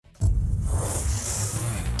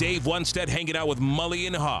Dave Wunstead hanging out with Mully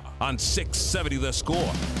and Haw on 670 The Score.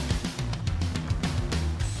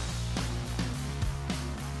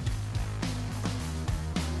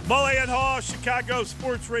 Mully and Haw, Chicago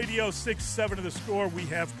Sports Radio 670 The Score. We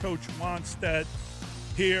have Coach Wunstead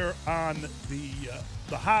here on the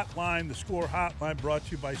hotline, the Score Hotline, brought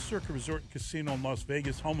to you by Circa Resort and Casino in Las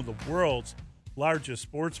Vegas, home of the world's largest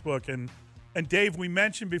sports book. And Dave, we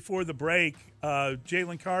mentioned before the break,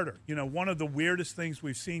 Jalen Carter. You know, one of the weirdest things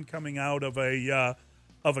we've seen coming out of a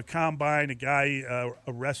combine, a guy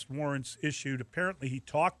arrest warrants issued. Apparently, he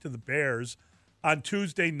talked to the Bears on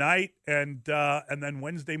Tuesday night, and then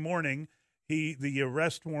Wednesday morning, the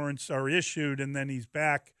arrest warrants are issued, and then he's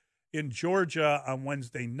back in Georgia on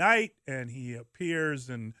Wednesday night, and he appears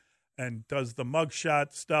and does the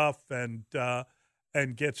mugshot stuff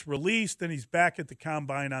and gets released, and he's back at the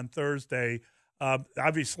combine on Thursday.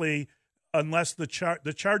 Obviously, unless the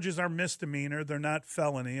charges are misdemeanor, they're not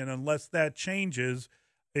felony, and unless that changes,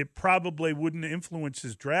 it probably wouldn't influence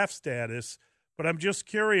his draft status. But I'm just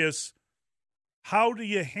curious, how do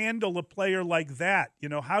you handle a player like that? You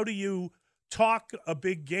know, how do you talk a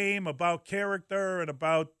big game about character and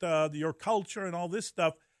about your culture and all this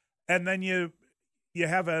stuff, and then you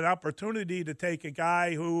have an opportunity to take a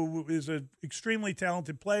guy who is an extremely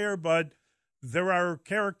talented player, but there are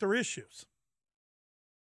character issues?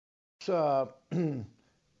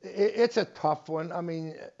 It's a tough one. I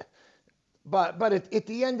mean, but at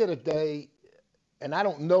the end of the day, and I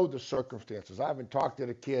don't know the circumstances. I haven't talked to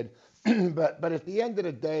the kid, but at the end of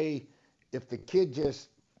the day, if the kid just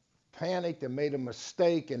panicked and made a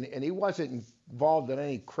mistake and he wasn't involved in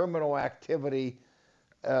any criminal activity,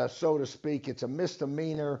 so to speak, it's a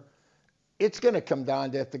misdemeanor. It's going to come down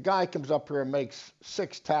to if the guy comes up here and makes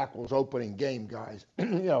 6 tackles opening game, guys, you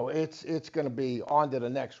know, it's going to be on to the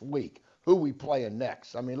next week. Who we playing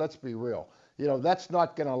next? I mean, let's be real. You know, that's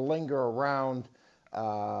not going to linger around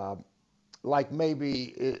like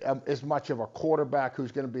maybe as much of a quarterback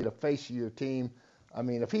who's going to be the face of your team. I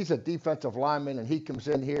mean, if he's a defensive lineman and he comes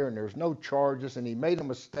in here and there's no charges and he made a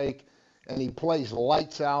mistake and he plays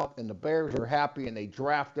lights out and the Bears are happy and they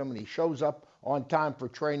draft him and he shows up on time for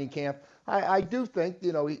training camp, I do think,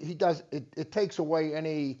 you know, he does. It takes away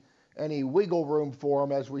any wiggle room for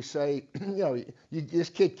him, as we say. You know, this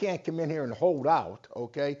kid can't come in here and hold out,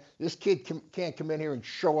 okay? This kid can't come in here and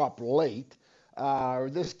show up late. Or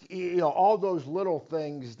this, you know, all those little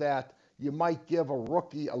things that you might give a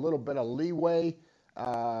rookie a little bit of leeway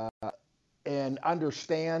and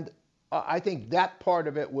understand. I think that part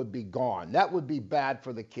of it would be gone. That would be bad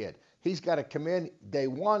for the kid. He's got to come in day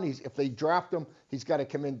one. If they draft him, he's got to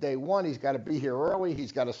come in day one. He's got to be here early.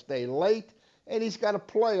 He's got to stay late, and he's got to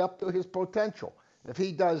play up to his potential. If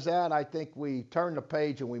he does that, I think we turn the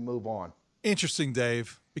page and we move on. Interesting,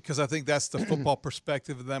 Dave, because I think that's the football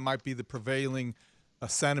perspective, and that might be the prevailing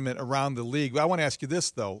sentiment around the league. I want to ask you this,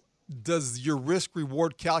 though. Does your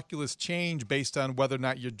risk-reward calculus change based on whether or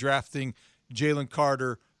not you're drafting Jalen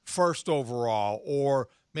Carter first overall, or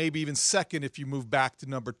maybe even second if you move back to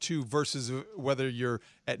number 2, versus whether you're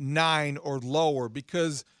at 9 or lower?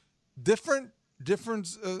 Because different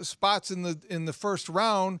spots in the first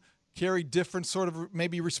round carry different sort of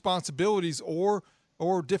maybe responsibilities or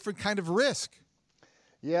different kind of risk.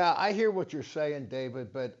 Yeah, I hear what you're saying,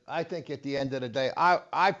 David, but I think at the end of the day,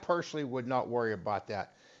 I personally would not worry about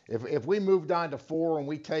that. If we moved on to 4 and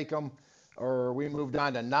we take them, or we moved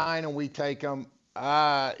on to 9 and we take them,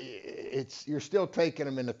 you're still taking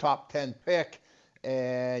them in the top 10 pick,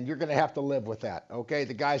 and you're going to have to live with that. Okay,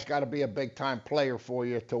 the guy's got to be a big time player for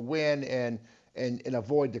you to win and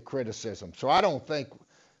avoid the criticism. So I don't think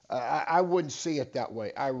I wouldn't see it that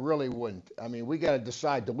way. I really wouldn't. I mean, we got to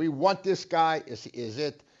decide: do we want this guy? Is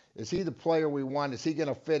he the player we want? Is he going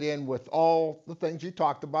to fit in with all the things you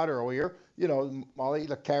talked about earlier? You know, Molly,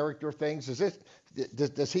 the character things.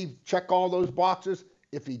 Does he check all those boxes?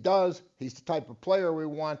 If he does, he's the type of player we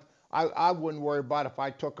want. I wouldn't worry about if I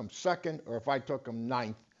took him second or if I took him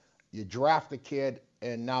 9th. You draft the kid,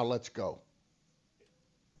 and now let's go.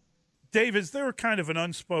 Dave, is there kind of an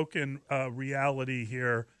unspoken reality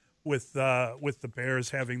here with the Bears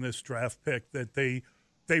having this draft pick that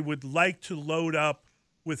they would like to load up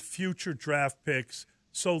with future draft picks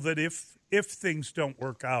so that if things don't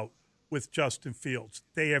work out with Justin Fields,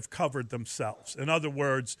 they have covered themselves? In other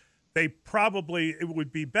words, it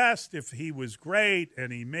would be best if he was great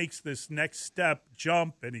and he makes this next step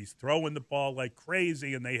jump and he's throwing the ball like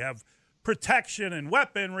crazy and they have protection and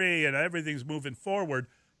weaponry and everything's moving forward.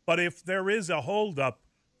 But if there is a holdup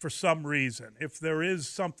for some reason, if there is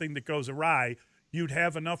something that goes awry, you'd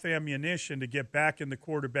have enough ammunition to get back in the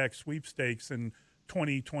quarterback sweepstakes in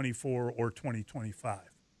 2024 or 2025.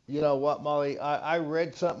 You know what, Molly? I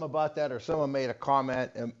read something about that, or someone made a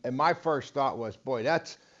comment, and my first thought was, boy,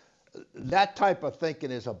 that type of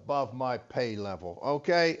thinking is above my pay level.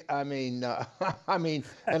 Okay, I mean,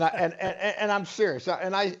 and I'm serious.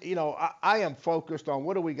 I am focused on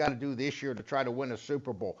what do we got to do this year to try to win a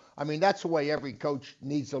Super Bowl. I mean, that's the way every coach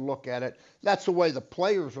needs to look at it. That's the way the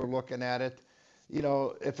players are looking at it. You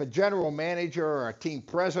know, if a general manager or a team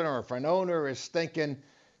president or if an owner is thinking,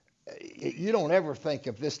 you don't ever think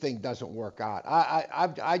if this thing doesn't work out.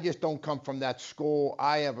 I just don't come from that school.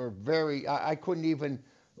 I couldn't even.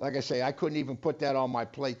 Like I say, I couldn't even put that on my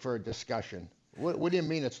plate for a discussion. What do you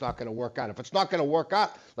mean it's not going to work out? If it's not going to work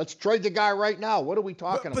out, let's trade the guy right now. What are we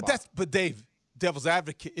talking about? But Dave, devil's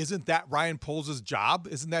advocate, isn't that Ryan Poles' job?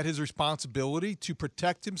 Isn't that his responsibility to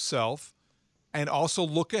protect himself and also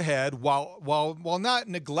look ahead while not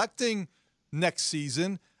neglecting next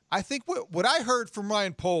season? I think what I heard from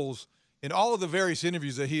Ryan Poles in all of the various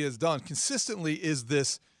interviews that he has done consistently is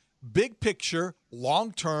this big picture,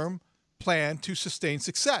 long-term plan to sustain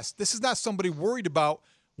success. This is not somebody worried about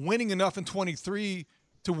winning enough in 23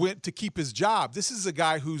 to keep his job. This is a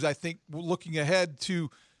guy who's, I think, looking ahead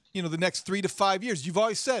to, the next 3 to 5 years. You've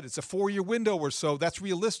always said it's a 4-year window or so. That's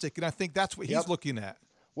realistic, and I think that's what he's looking at.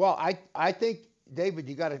 Well, I think, David,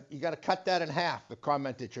 you got to cut that in half, the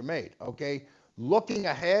comment that you made, okay? Looking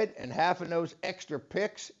ahead and having those extra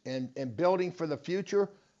picks and building for the future,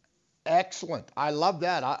 excellent. I love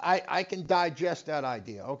that. I can digest that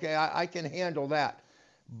idea. Okay, I can handle that.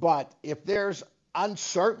 But if there's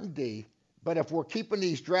uncertainty, but if we're keeping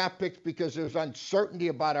these draft picks because there's uncertainty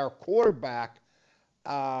about our quarterback,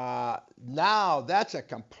 now that's a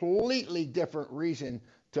completely different reason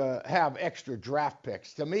to have extra draft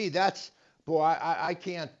picks. To me, I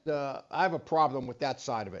can't. I have a problem with that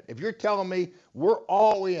side of it. If you're telling me we're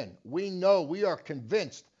all in, we are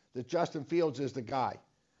convinced that Justin Fields is the guy,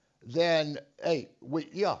 then, hey,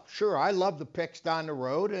 sure, I love the picks down the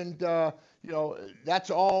road, and,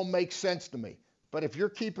 that's all makes sense to me. But if you're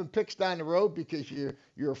keeping picks down the road because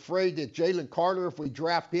you're afraid that Jalen Carter, if we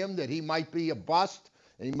draft him, that he might be a bust,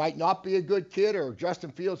 and he might not be a good kid, or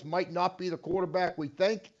Justin Fields might not be the quarterback we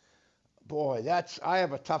think, boy, I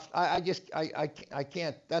have a tough, I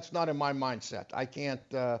can't, that's not in my mindset. I can't,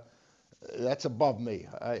 that's above me,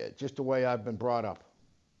 just the way I've been brought up.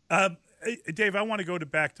 Dave, I want to go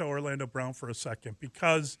back to Orlando Brown for a second,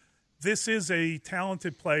 because this is a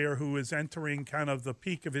talented player who is entering kind of the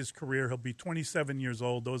peak of his career. He'll be 27 years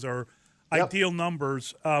old. Those are ideal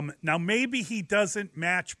numbers. Now, maybe he doesn't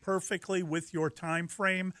match perfectly with your time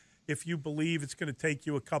frame if you believe it's going to take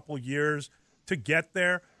you a couple years to get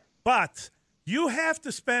there. But you have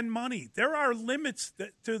to spend money. There are limits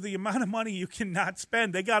to the amount of money you cannot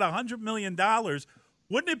spend. They got $100 million.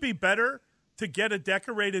 Wouldn't it be better to get a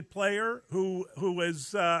decorated player who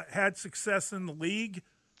has had success in the league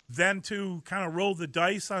than to kind of roll the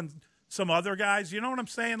dice on some other guys? You know what I'm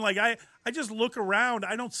saying? Like, I just look around.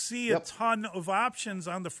 I don't see a ton of options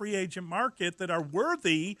on the free agent market that are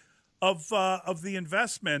worthy of the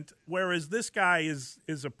investment, whereas this guy is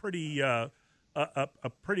a pretty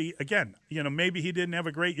again, maybe he didn't have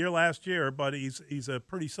a great year last year, but he's a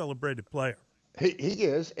pretty celebrated player. He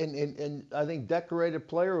is, and I think decorated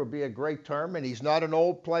player would be a great term, and he's not an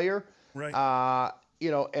old player. Right.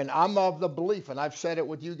 And I'm of the belief, and I've said it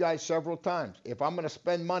with you guys several times, if I'm going to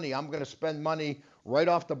spend money, I'm going to spend money right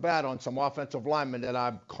off the bat on some offensive linemen that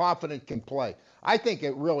I'm confident can play. I think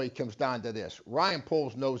it really comes down to this. Ryan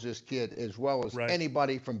Poles knows this kid as well as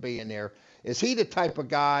anybody from being there. Is he the type of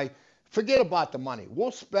guy, forget about the money.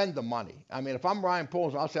 We'll spend the money. I mean, if I'm Ryan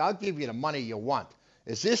Poles, I'll say, I'll give you the money you want.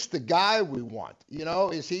 Is this the guy we want?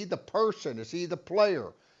 Is he the person? Is he the player?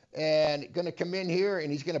 And going to come in here,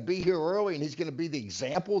 and he's going to be here early, and he's going to be the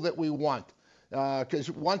example that we want. Because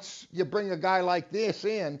once you bring a guy like this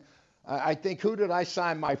in, I think, who did I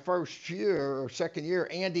sign my first year or second year?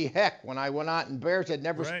 Andy Heck, when I went out, and Bears had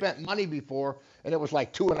never spent money before, and it was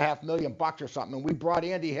like $2.5 million or something. And we brought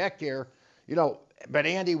Andy Heck here, but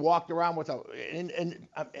Andy walked around with a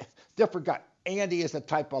different guy. Andy is the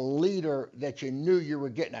type of leader that you knew you were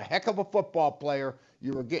getting a heck of a football player,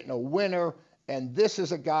 you were getting a winner, and this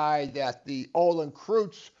is a guy that the Olin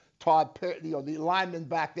Kreutz, Todd Perry, the lineman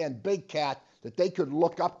back then, Big Cat, that they could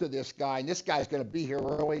look up to this guy, and this guy's going to be here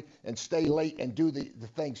early and stay late and do the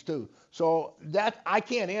things too. So that I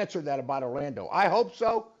can't answer that about Orlando. I hope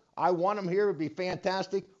so. I want him here. It would be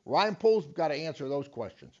fantastic. Ryan Poles got to answer those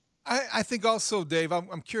questions. I think also, Dave,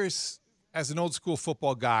 I'm curious, as an old school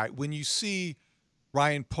football guy, when you see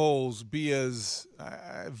Ryan Poles be as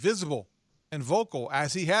visible and vocal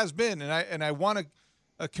as he has been, and I want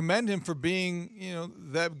to commend him for being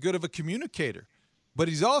that good of a communicator. but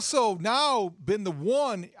he's also now been the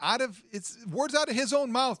one words out of his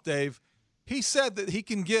own mouth, Dave. He said that he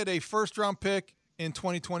can get a first-round pick in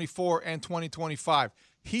 2024 and 2025.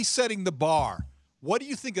 He's setting the bar. What do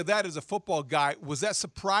you think of that as a football guy? Was that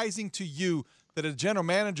surprising to you that a general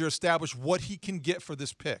manager established what he can get for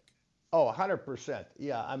this pick? Oh, 100%.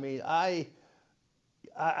 Yeah, I mean, I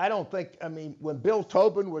don't think, I mean, when Bill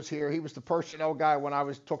Tobin was here, he was the personnel guy when I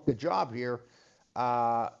took the job here.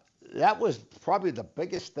 That was probably the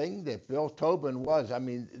biggest thing that Bill Tobin was. I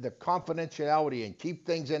mean, the confidentiality and keep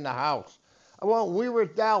things in the house. Well, we were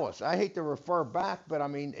at Dallas. I hate to refer back, but I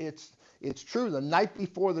mean, it's true. The night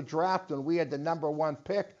before the draft, when we had the number 1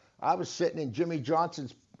 pick, I was sitting in Jimmy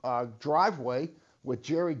Johnson's driveway with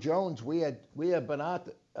Jerry Jones. We had been out,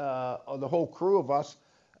 the whole crew of us,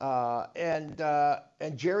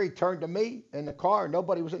 and Jerry turned to me in the car.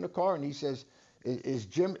 Nobody was in the car, and he says,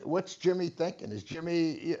 what's Jimmy thinking? Is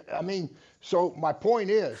Jimmy? I mean, so my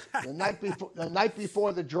point is, the night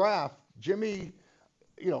before the draft, Jimmy.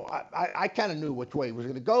 You know, I kind of knew which way he was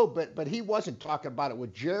going to go, but he wasn't talking about it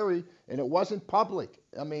with Jerry, and it wasn't public.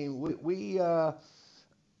 I mean, we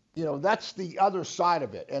you know, that's the other side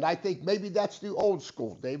of it. And I think maybe that's the old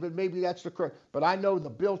school, David. Maybe that's the correct. But I know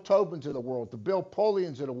the Bill Tobins of the world, the Bill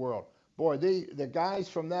Polians of the world. Boy, the guys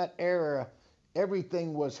from that era,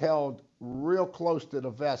 everything was held real close to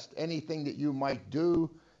the vest. Anything that you might do,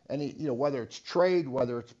 whether it's trade,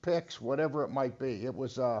 whether it's picks, whatever it might be. It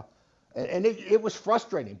was and it was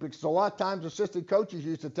frustrating because a lot of times assistant coaches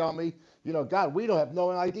used to tell me, God, we don't have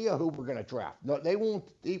no idea who we're going to draft. No, they won't.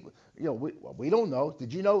 We don't know.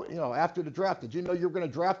 Did you know? After the draft, did you know you were going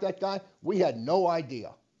to draft that guy? We had no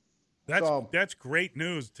idea. That's great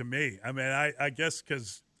news to me. I mean, I guess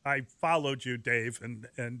because I followed you, Dave,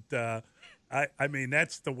 and I mean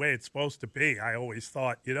that's the way it's supposed to be. I always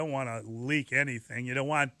thought you don't want to leak anything. You don't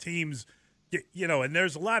want teams. And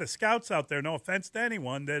there's a lot of scouts out there, no offense to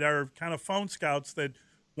anyone, that are kind of phone scouts that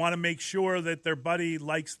want to make sure that their buddy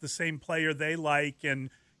likes the same player they like. And,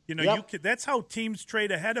 that's how teams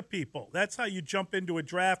trade ahead of people. That's how you jump into a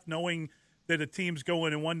draft knowing that a team's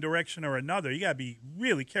going in one direction or another. You got to be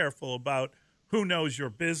really careful about who knows your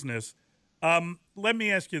business. Let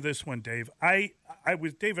me ask you this one, Dave.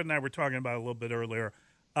 David and I were talking about it a little bit earlier.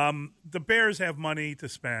 The Bears have money to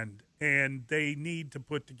spend, and they need to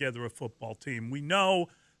put together a football team. We know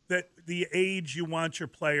that the age you want your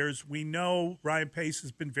players. We know Ryan Pace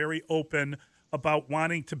has been very open about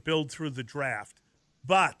wanting to build through the draft.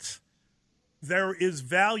 But there is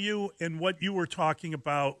value in what you were talking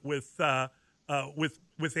about with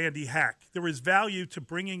Andy Heck. There is value to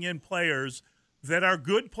bringing in players that are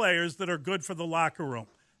good for the locker room.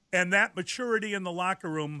 And that maturity in the locker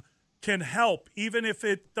room can help, even if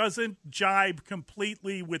it doesn't jibe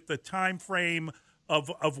completely with the time frame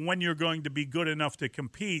of when you're going to be good enough to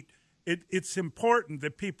compete. It's important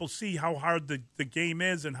that people see how hard the game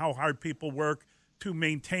is and how hard people work to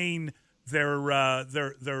maintain their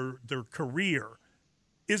career.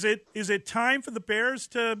 Is it time for the Bears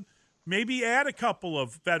to maybe add a couple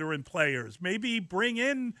of veteran players, maybe bring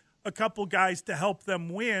in a couple guys to help them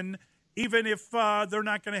win, even if they're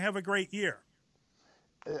not going to have a great year?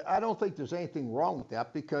 I don't think there's anything wrong with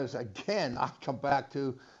that because, again, I come back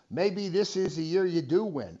to maybe this is the year you do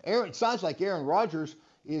win. It sounds like Aaron Rodgers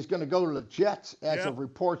is going to go to the Jets as of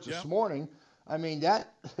reports this morning. I mean,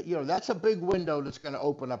 that's a big window that's going to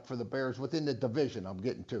open up for the Bears within the division I'm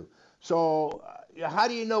getting to. So how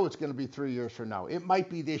do you know it's going to be 3 years from now? It might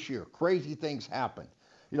be this year. Crazy things happen.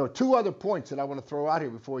 Two other points that I want to throw out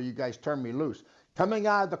here before you guys turn me loose. Coming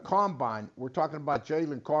out of the combine, we're talking about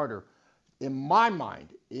Jalen Carter. In my mind,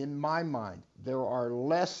 there are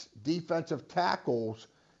less defensive tackles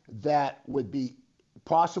that would be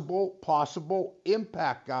possible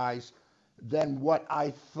impact guys than what I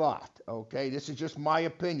thought. Okay, this is just my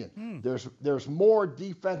opinion. There's more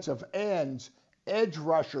defensive ends, edge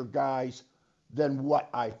rusher guys than what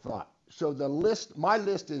I thought. So my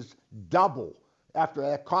list is double after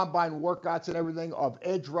that combine workouts and everything of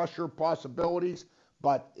edge rusher possibilities.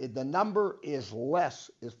 But the number is less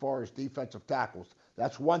as far as defensive tackles.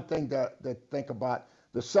 That's one thing to think about.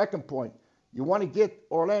 The second point, you want to get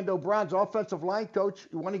Orlando Brown's offensive line coach,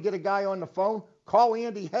 you want to get a guy on the phone, call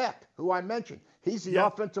Andy Heck, who I mentioned. He's the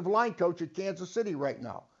offensive line coach at Kansas City right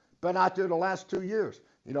now. Been out there the last 2 years.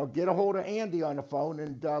 Get a hold of Andy on the phone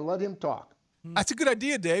and let him talk. That's a good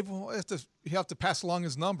idea, Dave. You have to pass along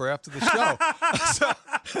his number after the show.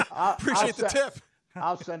 Appreciate the tip.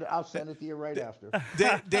 I'll send it to you right after.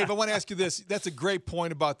 Dave, I want to ask you this. That's a great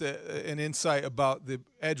point about an insight about the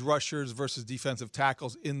edge rushers versus defensive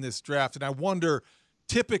tackles in this draft. And I wonder,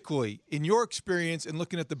 typically, in your experience and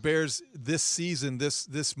looking at the Bears this season,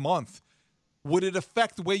 this month, would it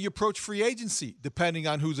affect the way you approach free agency, depending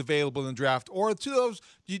on who's available in the draft? Or to those,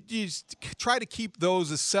 you try to keep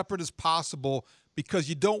those as separate as possible because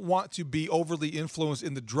you don't want to be overly influenced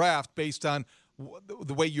in the draft based on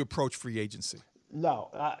the way you approach free agency? No,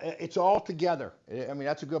 it's all together. I mean,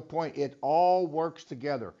 that's a good point. It all works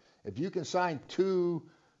together. If you can sign two,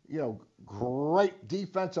 great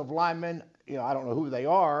defensive linemen, I don't know who they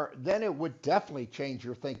are, then it would definitely change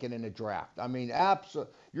your thinking in the draft. I mean,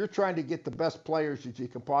 you're trying to get the best players that you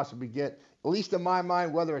can possibly get, at least in my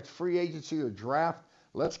mind, whether it's free agency or draft.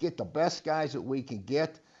 Let's get the best guys that we can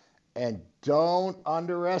get, and don't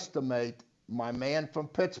underestimate my man from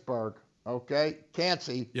Pittsburgh, okay,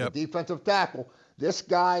 Kancey, the defensive tackle. This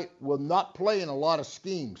guy will not play in a lot of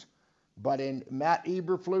schemes, but in Matt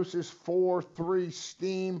Eberflus's 4-3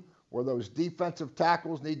 scheme, where those defensive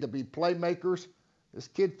tackles need to be playmakers, this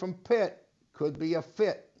kid from Pitt could be a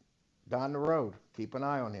fit down the road. Keep an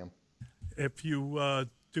eye on him. If you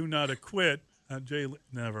do not acquit, Jay,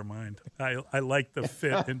 never mind. I like the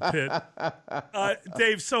fit in Pitt.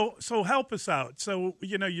 Dave, so help us out. So,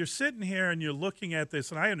 you're sitting here and you're looking at this,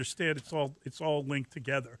 and I understand it's all linked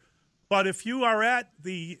together. But if you are at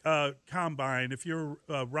the Combine, if you're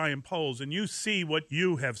Ryan Poles, and you see what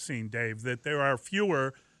you have seen, Dave, that there are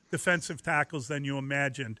fewer defensive tackles than you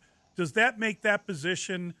imagined, does that make that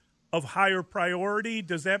position of higher priority?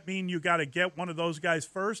 Does that mean you got to get one of those guys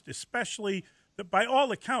first, especially that by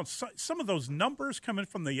all accounts, some of those numbers coming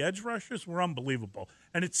from the edge rushers were unbelievable.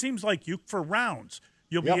 And it seems like for rounds,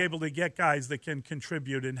 you'll be able to get guys that can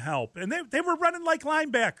contribute and help. And they were running like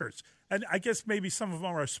linebackers. And I guess maybe some of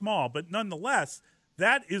them are small, but nonetheless,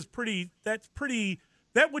 that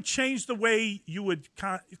would change the way you would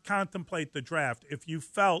contemplate the draft if you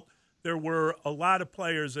felt there were a lot of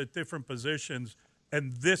players at different positions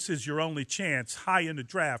and this is your only chance high in the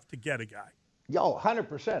draft to get a guy.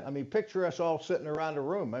 100%. I mean, picture us all sitting around the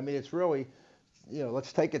room. I mean, it's really,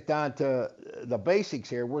 let's take it down to the basics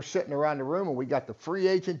here. We're sitting around the room and we got the free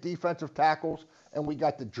agent defensive tackles and we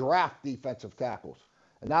got the draft defensive tackles.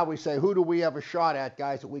 And now we say, who do we have a shot at,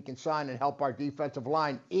 guys, that we can sign and help our defensive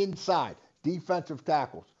line inside? Defensive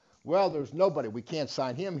tackles. Well, there's nobody. We can't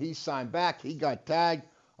sign him. He's signed back. He got tagged.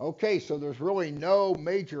 Okay, so there's really no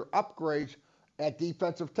major upgrades at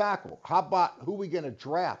defensive tackle. How about who we going to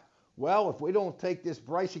draft? Well, if we don't take this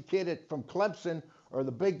Brycey kid from Clemson or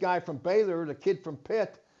the big guy from Baylor or the kid from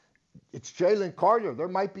Pitt, it's Jalen Carter. There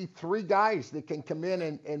might be three guys that can come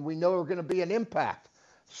in and we know are going to be an impact.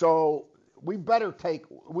 So we better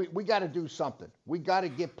we got to do something. We got to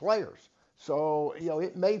get players. So,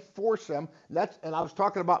 it may force them. And I was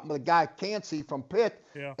talking about the guy Kancey from Pitt,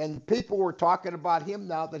 and people were talking about him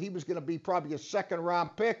now that he was going to be probably a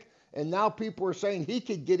second-round pick. And now people are saying he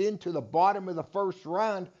could get into the bottom of the first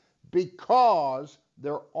round because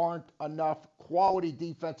there aren't enough quality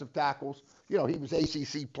defensive tackles. He was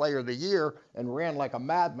ACC Player of the Year and ran like a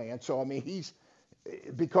madman. So, I mean,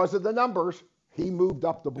 because of the numbers, he moved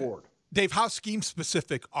up the board. Dave, how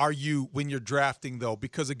scheme-specific are you when you're drafting, though?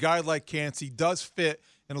 Because a guy like Kancey does fit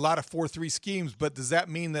in a lot of 4-3 schemes, but does that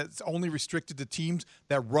mean that it's only restricted to teams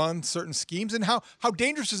that run certain schemes? And how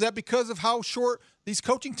dangerous is that because of how short these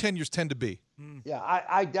coaching tenures tend to be? Yeah,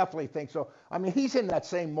 I definitely think so. I mean, he's in that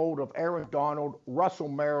same mold of Aaron Donald, Russell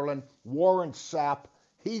Maryland, Warren Sapp.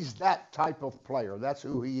 He's that type of player. That's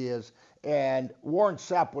who he is. And Warren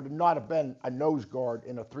Sapp would not have been a nose guard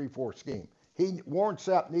in a 3-4 scheme. Warren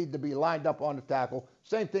Sapp needed to be lined up on the tackle.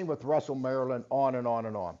 Same thing with Russell Maryland, on and on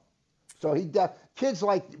and on. So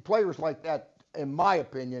players like that, in my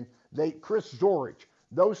opinion, Chris Zorich,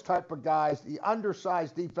 those type of guys, the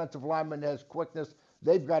undersized defensive lineman that has quickness,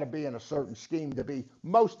 they've got to be in a certain scheme to be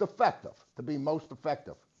most effective.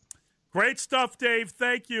 Great stuff, Dave.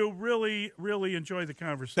 Thank you. Really, really enjoy the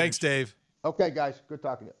conversation. Thanks, Dave. Okay, guys. Good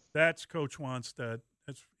talking to you. That's Coach Wannstedt.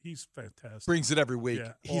 He's fantastic. Brings it every week.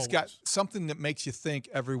 Yeah, He's got something that makes you think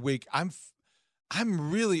every week. I'm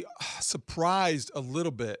really surprised a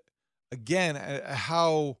little bit, again, at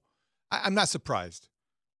how – I'm not surprised.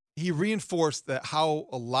 He reinforced that how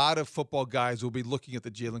a lot of football guys will be looking at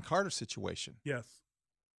the Jalen Carter situation. Yes.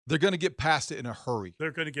 They're going to get past it in a hurry.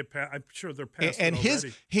 They're going to get past – I'm sure they're past and it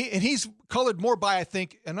already. He's colored more by, I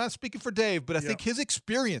think – I'm not speaking for Dave, but I think his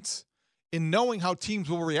experience in knowing how teams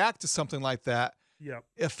will react to something like that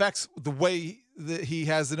affects the way that he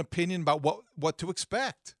has an opinion about what to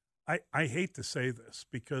expect. I hate to say this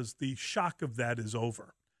because the shock of that is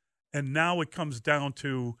over. And now it comes down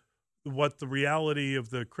to what the reality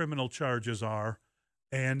of the criminal charges are.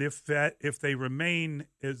 And if they remain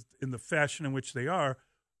in the fashion in which they are,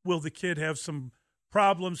 will the kid have some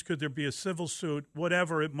problems? Could there be a civil suit?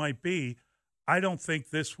 Whatever it might be, I don't think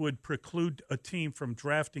this would preclude a team from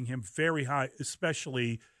drafting him very high,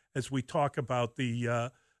 especially as we talk about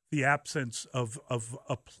the absence of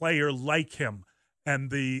a player like him and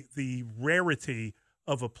the rarity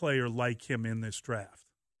of a player like him in this draft.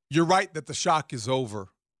 You're right that the shock is over,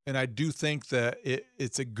 and I do think that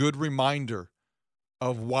it's a good reminder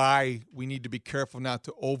of why we need to be careful not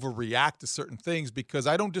to overreact to certain things, because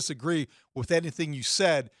I don't disagree with anything you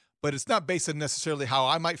said, but it's not based on necessarily how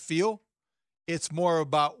I might feel. It's more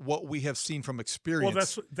about what we have seen from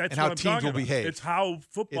experience, that's and how what I'm teams will about. behave. It's how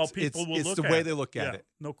football people will look at it. It's the way they look at it.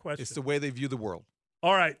 No question. It's the way they view the world.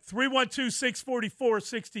 All right,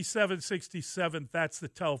 312-644-6767. That's the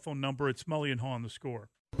telephone number. It's Mully and Haw on The Score.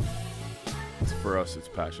 For us, it's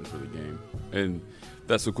passion for the game. And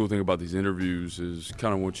that's the cool thing about these interviews is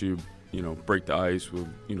kind of once you break the ice with,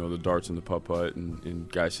 the darts and the putt-putt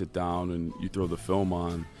and guys sit down and you throw the film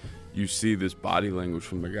on, you see this body language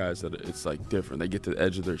from the guys that it's like different. They get to the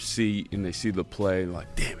edge of their seat and they see the play and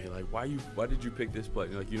like, damn it, like why did you pick this play?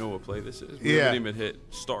 And like, you know what play this is? We haven't even hit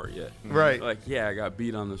start yet. Right. Like, yeah, I got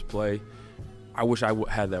beat on this play. I wish I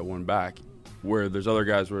had that one back. Where there's other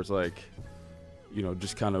guys where it's like,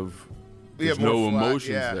 just kind of there's no emotions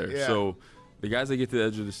there. Yeah. So the guys that get to the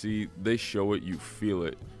edge of the seat, they show it, you feel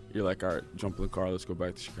it. You're like, all right, jump in the car, let's go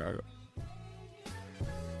back to Chicago.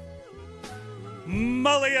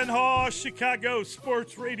 Mully and Haw, Chicago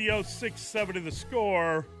Sports Radio 670 The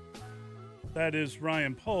Score. That is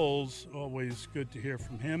Ryan Poles. Always good to hear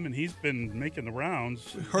from him, and he's been making the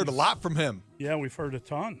rounds. We've heard a lot from him. Yeah, we've heard a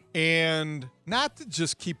ton. And not to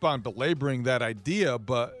just keep on belaboring that idea,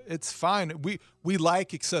 but it's fine. We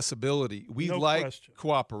like accessibility. We like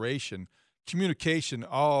cooperation. Communication,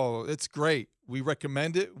 it's great. We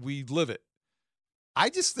recommend it. We live it. I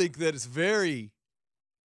just think that it's very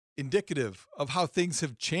indicative of how things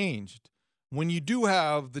have changed when you do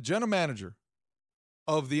have the general manager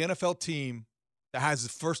of the NFL team that has the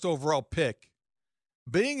first overall pick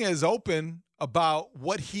being as open about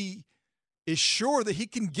what he is sure that he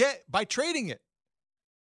can get by trading it.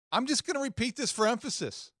 I'm just going to repeat this for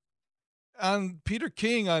emphasis. On Peter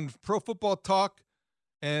King on Pro Football Talk,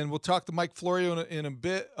 and we'll talk to Mike Florio in a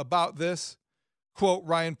bit about this, quote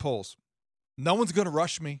Ryan Poles, "No one's going to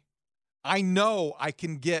rush me. I know I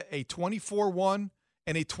can get a 24-1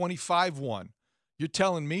 and a 25-1. You're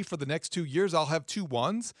telling me for the next 2 years I'll have 2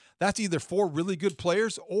 1s? That's either 4 really good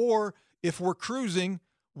players, or if we're cruising,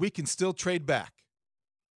 we can still trade back."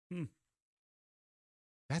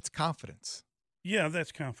 That's confidence. Yeah,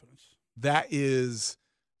 that's confidence. That is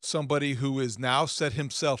somebody who has now set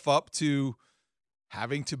himself up to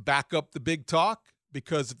having to back up the big talk,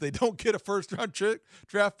 because if they don't get a first-round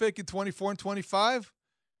draft pick in 24 and 25,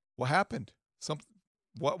 what happened?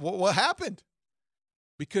 What happened?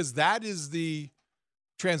 Because that is the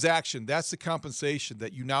transaction. That's the compensation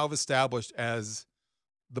that you now have established as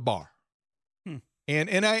the bar.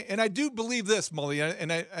 And I do believe this, Mully,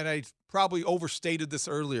 and I probably overstated this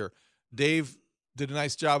earlier. Dave did a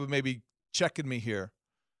nice job of maybe checking me here.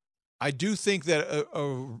 I do think that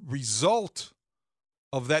a result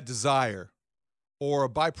of that desire, or a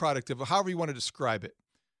byproduct of however you want to describe it,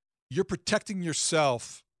 you're protecting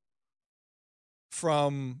yourself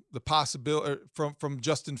from the possibility from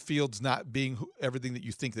Justin Fields not being everything that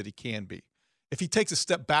you think that he can be. If he takes a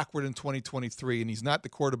step backward in 2023 and he's not the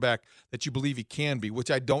quarterback that you believe he can be,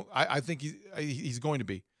 which I think he's going to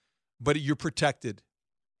be, but you're protected.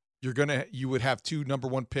 You would have 2 number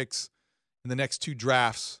 1 picks in the next 2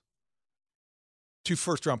 drafts, 2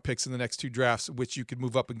 first-round picks in the next 2 drafts, which you could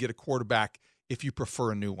move up and get a quarterback if you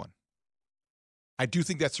prefer a new one. I do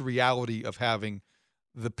think that's a reality of having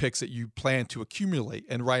the picks that you plan to accumulate,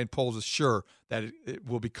 and Ryan Poles is sure that it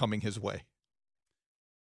will be coming his way.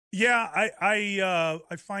 Yeah,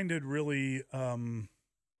 I find it really.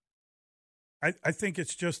 I think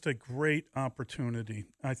it's just a great opportunity.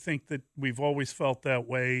 I think that we've always felt that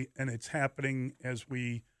way, and it's happening as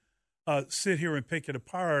we sit here and pick it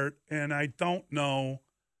apart. And I don't know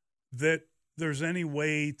that there's any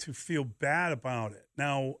way to feel bad about it.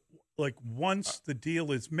 Now, like once the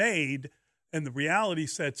deal is made and the reality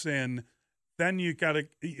sets in, then you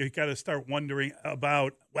gotta start wondering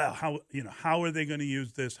about, well, how are they going to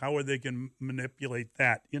use this? How are they going to manipulate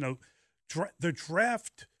that? The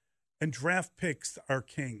draft and draft picks are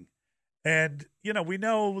king, and we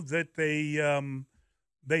know that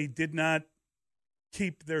they did not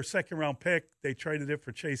keep their second round pick. They traded it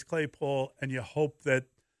for Chase Claypool, and you hope that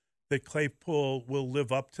Claypool will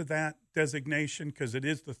live up to that designation because it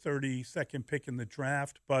is the 32nd pick in the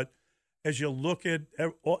draft. But as you look at,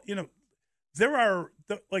 there are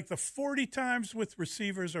the 40 times with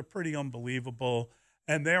receivers are pretty unbelievable,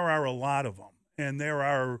 and there are a lot of them, and there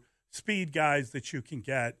are speed guys that you can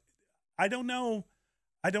get. I don't know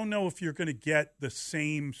if you're going to get the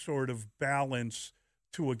same sort of balance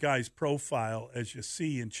to a guy's profile as you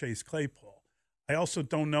see in Chase Claypool. I also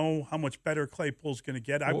don't know how much better Claypool's going to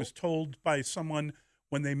get. I was told by someone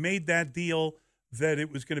when they made that deal that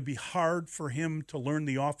it was going to be hard for him to learn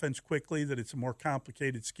the offense quickly, that it's a more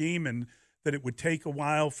complicated scheme, and that it would take a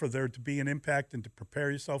while for there to be an impact and to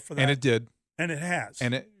prepare yourself for that. And it did. And it has.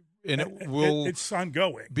 And it will it's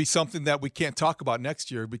ongoing. Be something that we can't talk about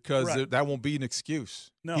next year because Right. that won't be an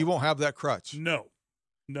excuse. No. He won't have that crutch. No.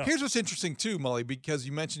 Here's what's interesting too, Mully, because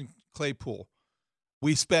you mentioned Claypool.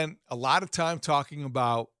 We spent a lot of time talking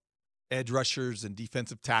about edge rushers and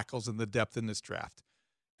defensive tackles and the depth in this draft.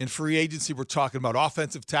 In free agency, we're talking about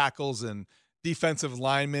offensive tackles and defensive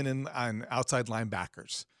linemen and outside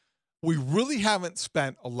linebackers. We really haven't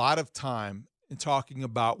spent a lot of time in talking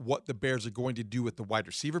about what the Bears are going to do with the wide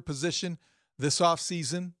receiver position this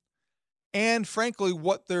offseason, and frankly,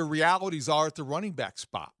 what their realities are at the running back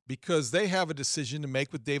spot, because they have a decision to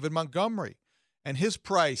make with David Montgomery. And his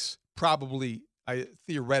price probably,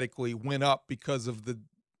 theoretically, went up because of the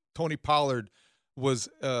Tony Pollard was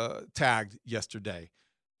tagged yesterday.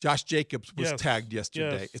 Josh Jacobs was tagged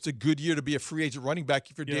yesterday. Yes. It's a good year to be a free agent running back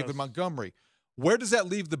if you're Yes. David Montgomery. Where does that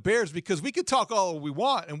leave the Bears? Because we could talk all we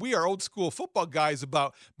want, and we are old school football guys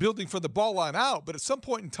about building from the ball line out. But at some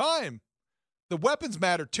point in time, the weapons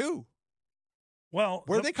matter too. Well,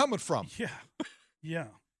 Where are they coming from? Yeah.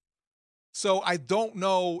 So I don't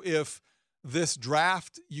know if this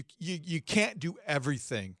draft, you can't do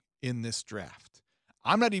everything in this draft.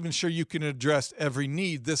 I'm not even sure you can address every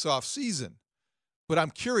need this offseason. But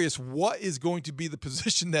I'm curious, what is going to be the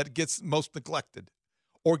position that gets most neglected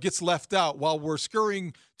or gets left out while we're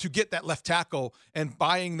scurrying to get that left tackle and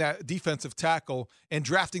buying that defensive tackle and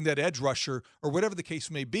drafting that edge rusher or whatever the case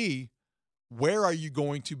may be? Where are you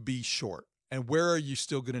going to be short? And where are you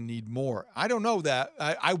still going to need more? I don't know that.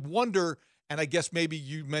 I wonder, and I guess maybe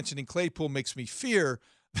you mentioning Claypool makes me fear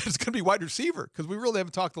that it's going to be wide receiver, because we really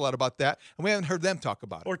haven't talked a lot about that, and we haven't heard them talk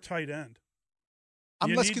about it. Or tight end.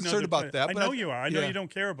 I'm less concerned about that. I But know you are. I know you don't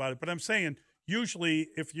care about it, but I'm saying usually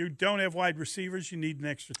if you don't have wide receivers, you need an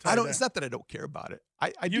extra tight end. It's not that I don't care about it.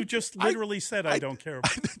 You just literally said I don't care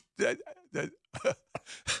about it. I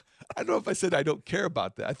don't know if I said I don't care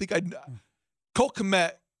about that. I think Cole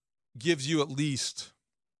Kmet gives you at least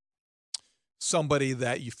somebody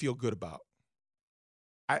that you feel good about.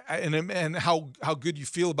 And how good you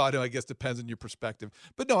feel about him, I guess, depends on your perspective.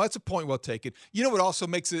 But no, that's a point well taken. You know what also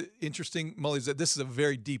makes it interesting, Mully, is that this is a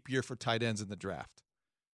very deep year for tight ends in the draft.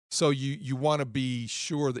 So you want to be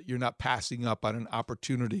sure that you're not passing up on an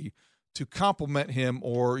opportunity to complement him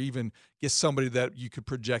or even get somebody that you could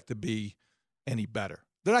project to be any better.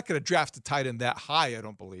 They're not going to draft a tight end that high, I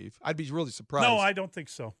don't believe. I'd be really surprised. No, I don't think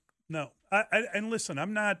so. No. And listen,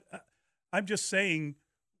 I'm just saying,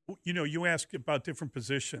 you ask about different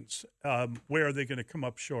positions. Where are they going to come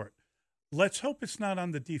up short? Let's hope it's not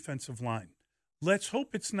on the defensive line. Let's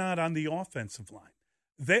hope it's not on the offensive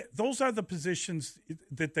line. Those are the positions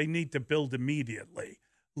that they need to build immediately.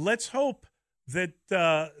 Let's hope that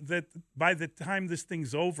that by the time this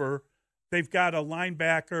thing's over, they've got a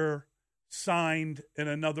linebacker signed and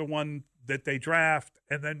another one that they draft,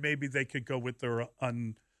 and then maybe they could go with their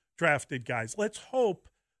undrafted guys. Let's hope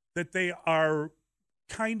that they are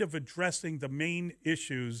kind of addressing the main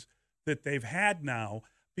issues that they've had now,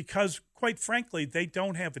 because quite frankly, they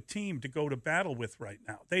don't have a team to go to battle with right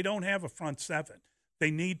now. They don't have a front seven.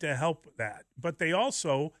 They need to help with that. But they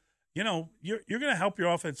also, you're going to help your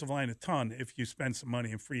offensive line a ton if you spend some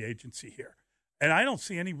money in free agency here. And I don't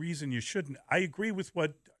see any reason you shouldn't. I agree with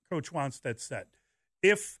what Coach Wannstedt said.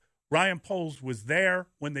 If Ryan Poles was there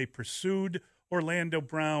when they pursued Orlando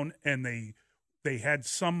Brown and they had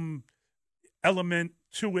some element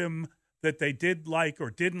to him that they did like or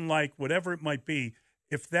didn't like, whatever it might be,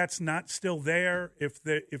 if that's not still there, if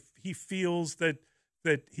he feels that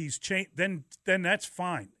he's changed, then that's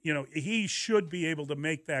fine. He should be able to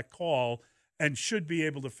make that call and should be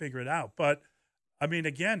able to figure it out. But, I mean,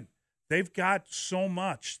 again, they've got so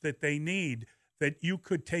much that they need that you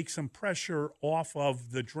could take some pressure off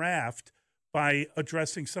of the draft by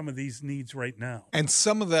addressing some of these needs right now. And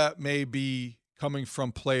some of that may be coming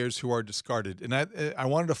from players who are discarded. And I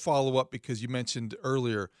wanted to follow up because you mentioned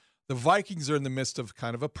earlier the Vikings are in the midst of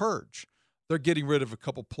kind of a purge. They're getting rid of a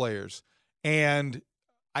couple players. And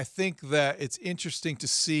I think that it's interesting to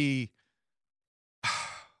see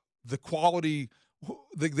the quality,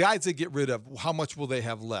 the guys they get rid of, how much will they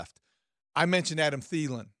have left? I mentioned Adam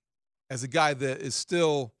Thielen as a guy that is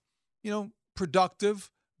still,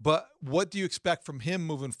 productive. But what do you expect from him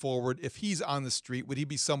moving forward? If he's on the street, would he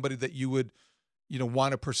be somebody that you would,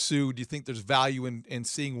 want to pursue? Do you think there's value in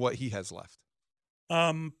seeing what he has left?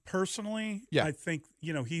 Personally, yeah. I think,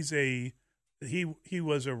 he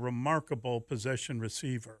was a remarkable possession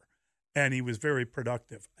receiver, and he was very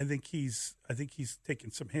productive. I think he's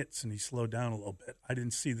taken some hits and he slowed down a little bit. I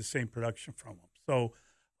didn't see the same production from him. So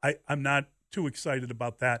I'm not too excited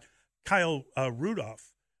about that. Kyle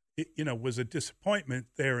Rudolph, was a disappointment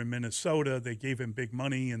there in Minnesota. They gave him big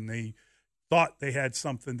money and they thought they had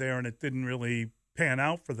something there, and it didn't really pan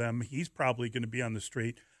out for them. He's probably going to be on the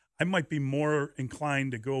street. I might be more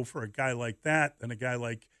inclined to go for a guy like that than a guy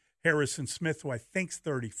like Harrison Smith, who I think's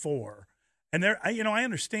 34. And I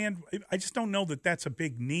understand. I just don't know that that's a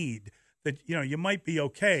big need. That you might be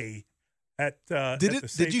okay at.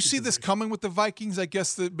 Did you see this coming with the Vikings? I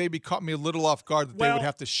guess that maybe caught me a little off guard that they would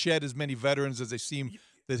have to shed as many veterans as they seem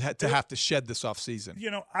that had to have to shed this offseason.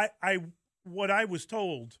 What I was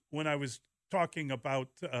told when I was talking about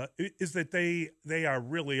is that they are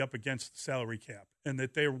really up against the salary cap, and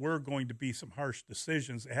that there were going to be some harsh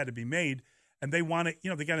decisions that had to be made. And they want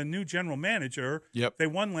to, they got a new general manager. Yep. They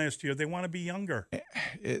won last year. They want to be younger.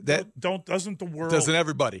 Doesn't the world? Doesn't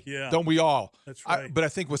everybody? Yeah. Don't we all? That's right. But I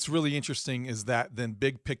think what's really interesting is that then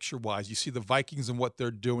big picture wise, you see the Vikings and what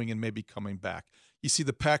they're doing and maybe coming back. You see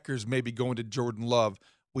the Packers maybe going to Jordan Love.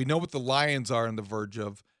 We know what the Lions are on the verge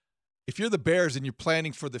of. If you're the Bears and you're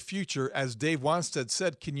planning for the future, as Dave Wannstedt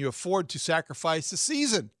said, can you afford to sacrifice a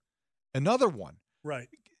season? Another one. Right.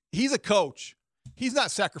 He's a coach. He's not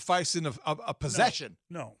sacrificing a possession.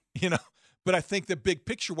 No. But I think that big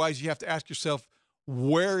picture-wise, you have to ask yourself,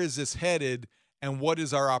 where is this headed and what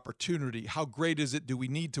is our opportunity? How great is it? Do we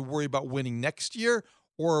need to worry about winning next year,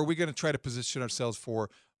 or are we going to try to position ourselves for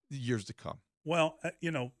the years to come? Well,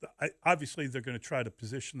 obviously they're going to try to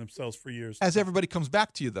position themselves for years. As everybody comes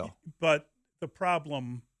back to you, though. But the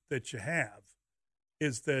problem that you have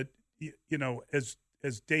is that,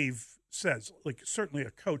 as Dave says, like certainly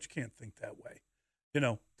a coach can't think that way.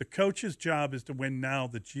 The coach's job is to win now.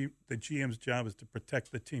 The GM's job is to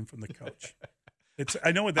protect the team from the coach.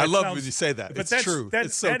 I know that. I love when you say that. But that's true. That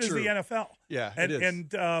is the NFL. Yeah, and, it is.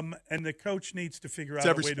 And the coach needs to figure out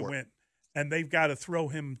a way to win. And they've got to throw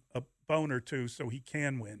him a bone or two so he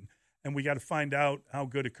can win. And we got to find out how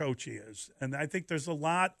good a coach he is. And I think there's a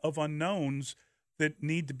lot of unknowns that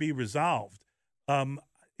need to be resolved.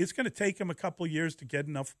 It's going to take him a couple of years to get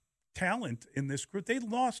enough talent in this group. They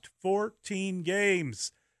lost 14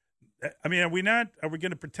 games. I mean, are we going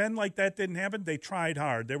to pretend like that didn't happen? They tried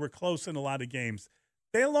hard. They were close in a lot of games.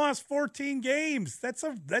 They lost 14 games. That's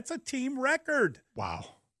a team record. Wow.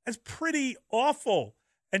 That's pretty awful.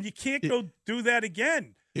 And you can't go do that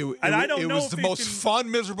again. It was the most fun,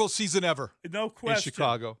 miserable season ever. No question. In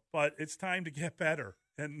Chicago. But it's time to get better.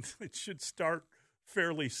 And it should start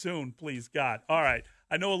fairly soon, please God. All right.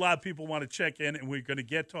 I know a lot of people want to check in, and we're going to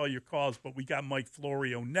get to all your calls, but we got Mike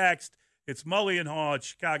Florio next. It's Mully and Haw at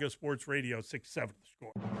Chicago Sports Radio 6-7 The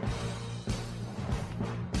Score.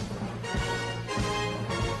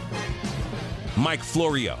 Mike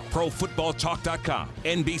Florio, ProFootballTalk.com,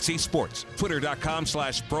 NBC Sports,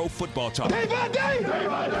 Twitter.com/ProFootballTalk. Day by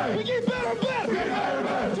day, we get better and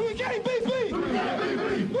better. So we can't beat.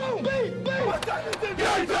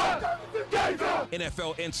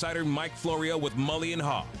 NFL insider Mike Florio with Mully and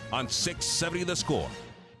Haw on 670 The Score.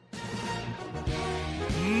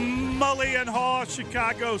 Mully and Haw,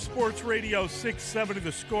 Chicago Sports Radio 670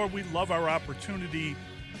 The Score. We love our opportunity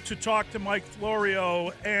to talk to Mike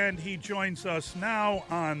Florio, and he joins us now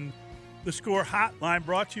on the Score Hotline,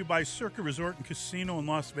 brought to you by Circa Resort and Casino in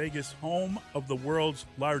Las Vegas, home of the world's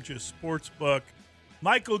largest sports book.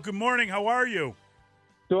 Michael, good morning. How are you?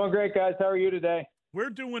 Doing great, guys. How are you today? We're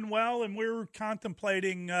doing well, and we're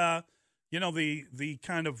contemplating, the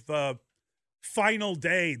kind of final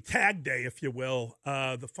day, tag day, if you will,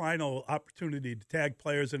 the final opportunity to tag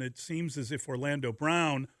players, and it seems as if Orlando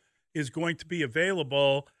Brown is going to be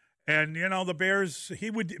available. And, the Bears, he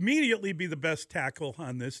would immediately be the best tackle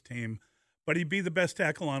on this team, but he'd be the best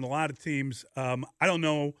tackle on a lot of teams. I don't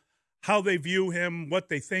know how they view him, what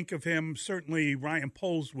they think of him. Certainly Ryan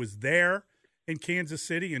Poles was there in Kansas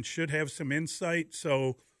City and should have some insight.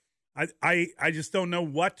 So I just don't know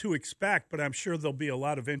what to expect, but I'm sure there'll be a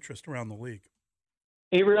lot of interest around the league.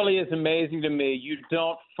 It really is amazing to me. You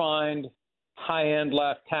don't find high-end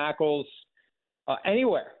left tackles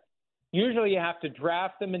anywhere. Usually you have to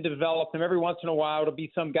draft them and develop them. Every once in a while it'll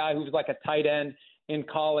be some guy who's like a tight end in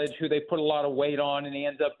college who they put a lot of weight on, and he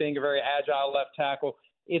ends up being a very agile left tackle.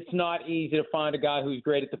 it's not easy to find a guy who's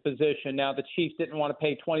great at the position. Now, the Chiefs didn't want to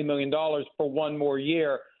pay $20 million for one more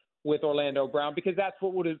year with Orlando Brown because that's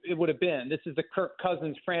what it would have been. This is the Kirk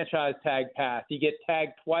Cousins franchise tag path. You get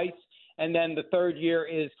tagged twice, and then the third year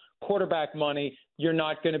is quarterback money. You're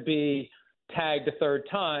not going to be tagged a third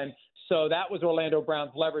time. So that was Orlando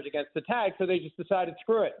Brown's leverage against the tag. So they just decided,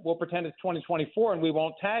 screw it. We'll pretend it's 2024 and we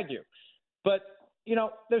won't tag you. But, you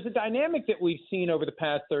know, there's a dynamic that we've seen over the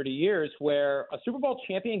past 30 years where a Super Bowl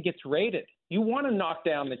champion gets rated. You want to knock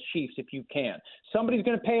down the Chiefs if you can. Somebody's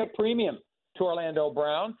going to pay a premium to Orlando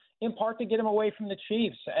Brown, in part to get him away from the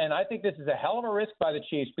Chiefs. And I think this is a hell of a risk by the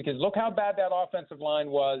Chiefs because look how bad that offensive line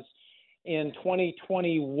was in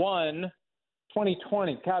 2020.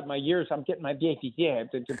 God, my years, I'm getting my DHD. Yeah,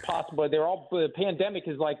 it's impossible. The pandemic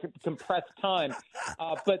is like compressed time.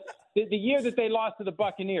 But the year that they lost to the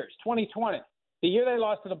Buccaneers, 2020, the year they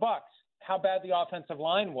lost to the Bucs, how bad the offensive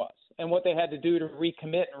line was and what they had to do to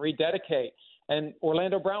recommit and rededicate. And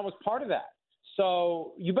Orlando Brown was part of that.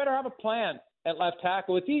 So you better have a plan at left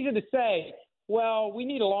tackle. It's easy to say, well, we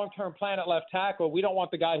need a long-term plan at left tackle. We don't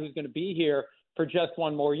want the guy who's going to be here for just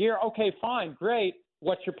one more year. Okay, fine, great.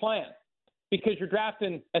 What's your plan? Because you're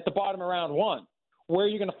drafting at the bottom of round one. Where are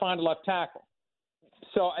you going to find a left tackle?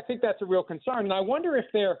 So I think that's a real concern. And I wonder if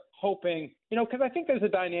they're hoping, you know, because I think there's a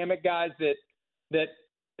dynamic, guys, that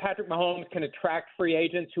Patrick Mahomes can attract free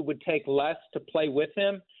agents who would take less to play with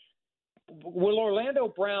him. Will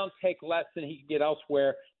Orlando Brown take less than he can get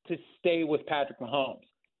elsewhere to stay with Patrick Mahomes?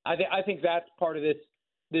 I think that's part of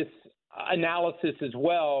this analysis as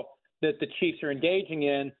well that the Chiefs are engaging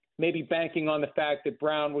in, maybe banking on the fact that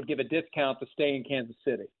Brown would give a discount to stay in Kansas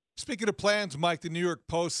City. Speaking of plans, Mike, the New York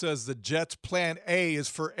Post says the Jets' plan A is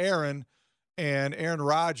for Aaron, and Aaron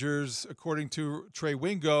Rodgers, according to Trey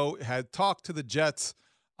Wingo, had talked to the Jets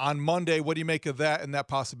on Monday. What do you make of that and that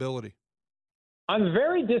possibility? I'm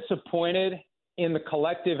very disappointed in the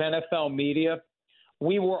collective NFL media.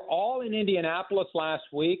 We were all in Indianapolis last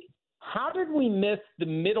week. How did we miss the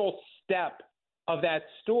middle step of that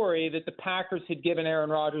story that the Packers had given Aaron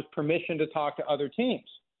Rodgers permission to talk to other teams?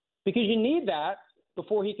 Because you need that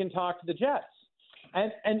before he can talk to the Jets.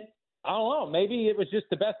 And I don't know, maybe it was just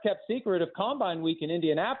the best kept secret of Combine Week in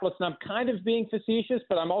Indianapolis, and I'm kind of being facetious,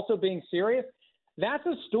 but I'm also being serious. That's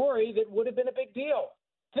a story that would have been a big deal.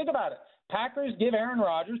 Think about it. Packers give Aaron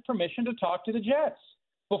Rodgers permission to talk to the Jets.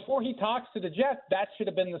 Before he talks to the Jets, that should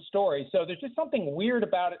have been the story. So there's just something weird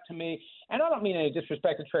about it to me. And I don't mean any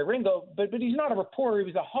disrespect to Trey Wingo, but he's not a reporter. He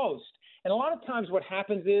was a host. And a lot of times what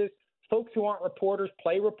happens is folks who aren't reporters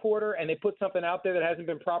play reporter, and they put something out there that hasn't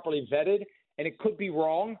been properly vetted, and it could be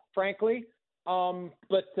wrong, frankly. Or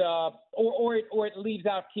it leaves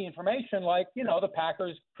out key information like, you know, the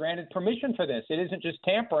Packers granted permission for this. It isn't just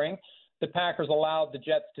tampering. The Packers allowed the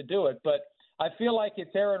Jets to do it. But I feel like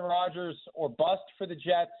it's Aaron Rodgers or bust for the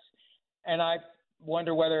Jets, and I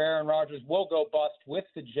wonder whether Aaron Rodgers will go bust with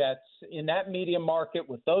the Jets in that media market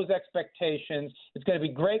with those expectations. It's going to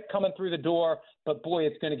be great coming through the door, but, boy,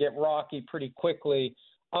 it's going to get rocky pretty quickly.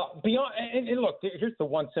 Look, here's the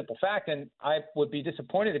one simple fact, and I would be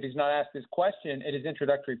disappointed if he's not asked this question at his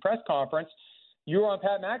introductory press conference. You were on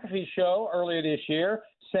Pat McAfee's show earlier this year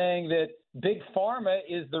saying that Big Pharma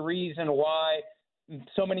is the reason why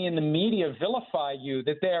so many in the media vilify you,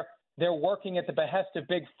 that they're working at the behest of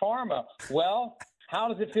Big Pharma. Well, how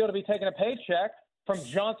does it feel to be taking a paycheck from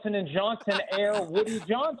Johnson & Johnson heir Woody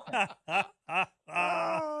Johnson?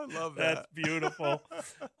 I love that. That's beautiful.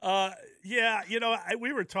 Yeah, you know,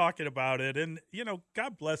 we were talking about it, and, you know,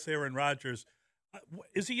 God bless Aaron Rodgers.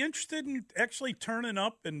 Is he interested in actually turning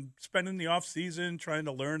up and spending the offseason trying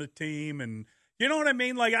to learn a team? And you know what I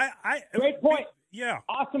mean? Like, Great point. Yeah.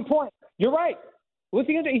 Awesome point. You're right. He's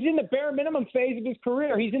in the bare minimum phase of his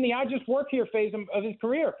career. He's in the I just work here phase of his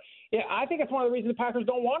career. Yeah, I think that's one of the reasons the Packers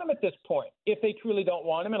don't want him at this point, if they truly don't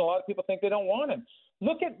want him, and a lot of people think they don't want him.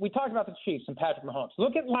 We talked about the Chiefs and Patrick Mahomes.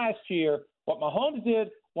 Look at last year, what Mahomes did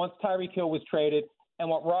once Tyreek Hill was traded and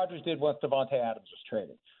what Rodgers did once Davante Adams was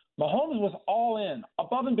traded. Mahomes was all in,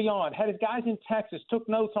 above and beyond, had his guys in Texas, took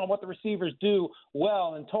notes on what the receivers do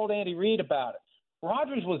well, and told Andy Reid about it.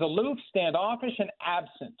 Rodgers was aloof, standoffish, and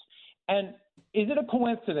absent. And is it a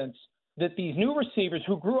coincidence that these new receivers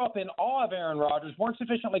who grew up in awe of Aaron Rodgers weren't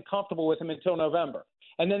sufficiently comfortable with him until November?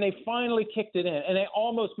 And then they finally kicked it in, and they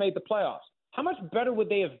almost made the playoffs. How much better would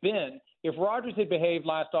they have been if Rodgers had behaved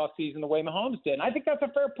last offseason the way Mahomes did? And I think that's a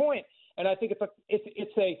fair point, and I think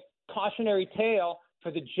it's a cautionary tale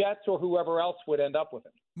for the Jets or whoever else would end up with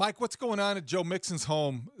him. Mike, what's going on at Joe Mixon's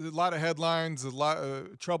home? A lot of headlines, a lot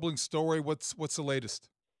troubling story. What's the latest?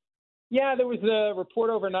 Yeah, there was a report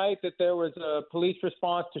overnight that there was a police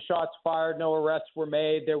response to shots fired. No arrests were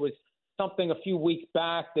made. There was something a few weeks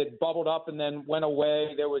back that bubbled up and then went away.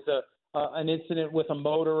 There was an incident with a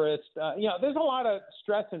motorist. There's a lot of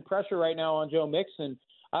stress and pressure right now on Joe Mixon.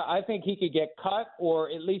 I think he could get cut or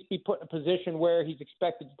at least be put in a position where he's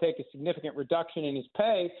expected to take a significant reduction in his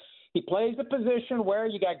pay. He plays a position where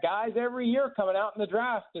you got guys every year coming out in the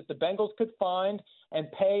draft that the Bengals could find and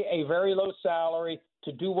pay a very low salary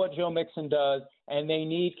to do what Joe Mixon does, and they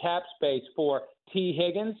need cap space for T.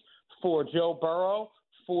 Higgins, for Joe Burrow,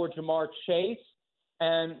 for Jamar Chase,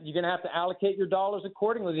 and you're going to have to allocate your dollars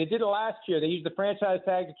accordingly. They did it last year. They used the franchise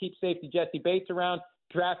tag to keep safety Jesse Bates around,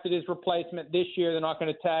 drafted his replacement. This year they're not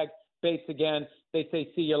going to tag Bates again. They say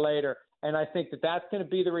see you later. And I think that that's going to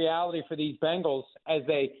be the reality for these Bengals as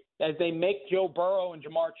they make Joe Burrow and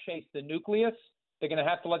Jamar Chase the nucleus. They're going to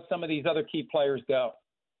have to let some of these other key players go.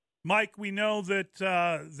 Mike, we know that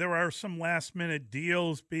there are some last-minute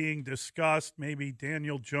deals being discussed. Maybe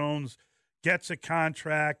Daniel Jones gets a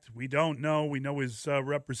contract. We don't know. We know his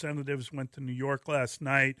representatives went to New York last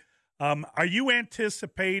night. Are you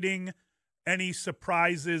anticipating any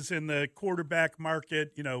surprises in the quarterback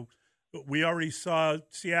market? You know, we already saw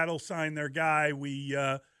Seattle sign their guy. We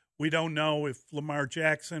don't know if Lamar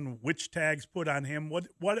Jackson, which tags put on him.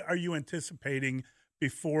 What are you anticipating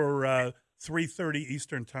before 3:30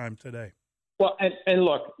 Eastern time today? Well, and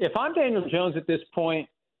look, if I'm Daniel Jones at this point,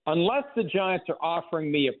 unless the Giants are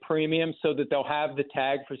offering me a premium so that they'll have the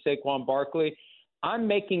tag for Saquon Barkley, I'm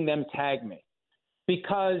making them tag me.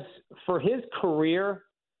 Because for his career,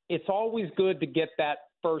 it's always good to get that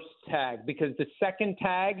first tag because the second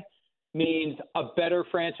tag means a better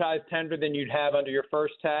franchise tender than you'd have under your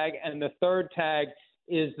first tag, and the third tag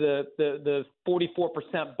is the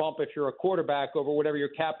 44% bump if you're a quarterback over whatever your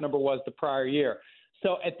cap number was the prior year.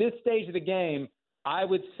 So at this stage of the game, I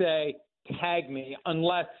would say tag me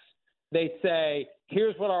unless they say,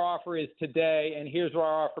 here's what our offer is today and here's what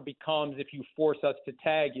our offer becomes if you force us to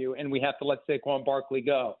tag you and we have to let Saquon Barkley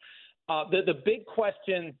go. The big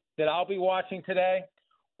question that I'll be watching today,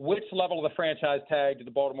 which level of the franchise tag did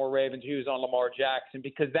the Baltimore Ravens use on Lamar Jackson?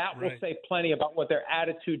 Because that will say plenty about what their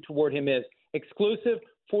attitude toward him is. Exclusive,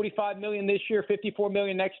 $45 million this year, $54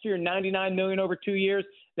 million next year, $99 million over 2 years.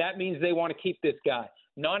 That means they want to keep this guy.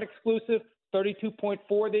 Non-exclusive,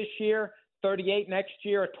 $32.4 this year, $38 next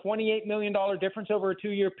year, a $28 million difference over a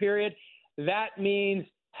 2-year period. That means,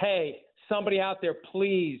 hey, somebody out there,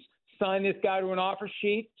 please sign this guy to an offer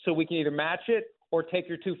sheet so we can either match it or take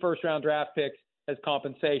your 2 first-round draft picks as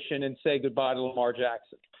compensation and say goodbye to Lamar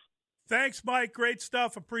Jackson. Thanks, Mike. Great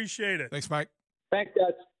stuff. Appreciate it. Thanks, Mike. Thanks,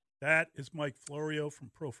 guys. That is Mike Florio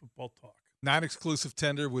from Pro Football Talk. Non-exclusive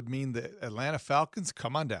tender would mean the Atlanta Falcons,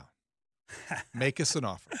 come on down. Make us an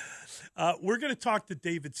offer. We're going to talk to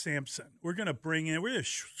David Sampson. We're going to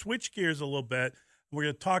switch gears a little bit. We're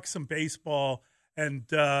going to talk some baseball, and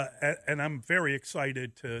I'm very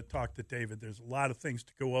excited to talk to David. There's a lot of things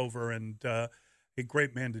to go over, and a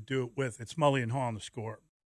great man to do it with. It's Mully and Haw on the Score.